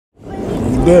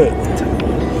good?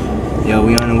 Yo,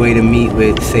 we on the way to meet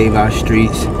with Save Our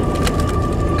Streets.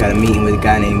 Got a meeting with a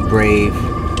guy named Brave.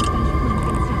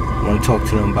 I want to talk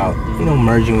to them about,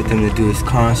 merging with them to do this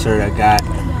concert I got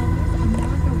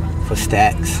for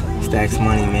Stacks. Stacks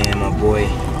Money, man. My boy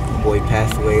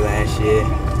passed away last year.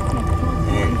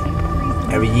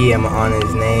 And every year I'm gonna honor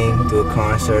his name, do a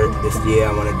concert. This year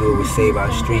I want to do it with Save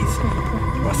Our Streets.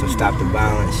 I want some Stop the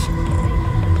Violence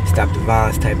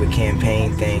type of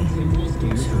campaign thing.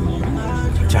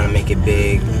 I'm trying to make it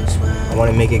big. I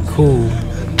want to make it cool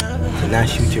to not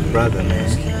shoot your brother,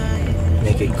 man.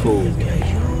 Make it cool.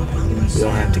 Like, we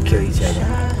don't have to kill each other.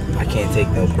 I can't take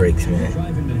no breaks,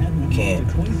 man. Can't.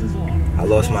 I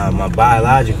lost my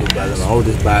biological brother, my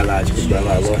oldest biological brother.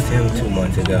 I lost him 2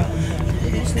 months ago.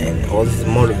 And all this is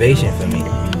motivation for me.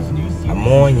 I'm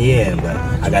on, yeah, but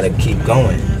I gotta keep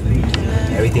going.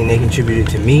 Everything they contributed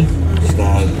to me is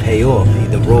gonna pay off.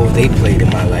 The roles they played in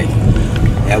my life,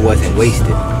 that wasn't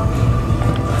wasted.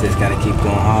 Just gotta keep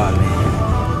going hard, man.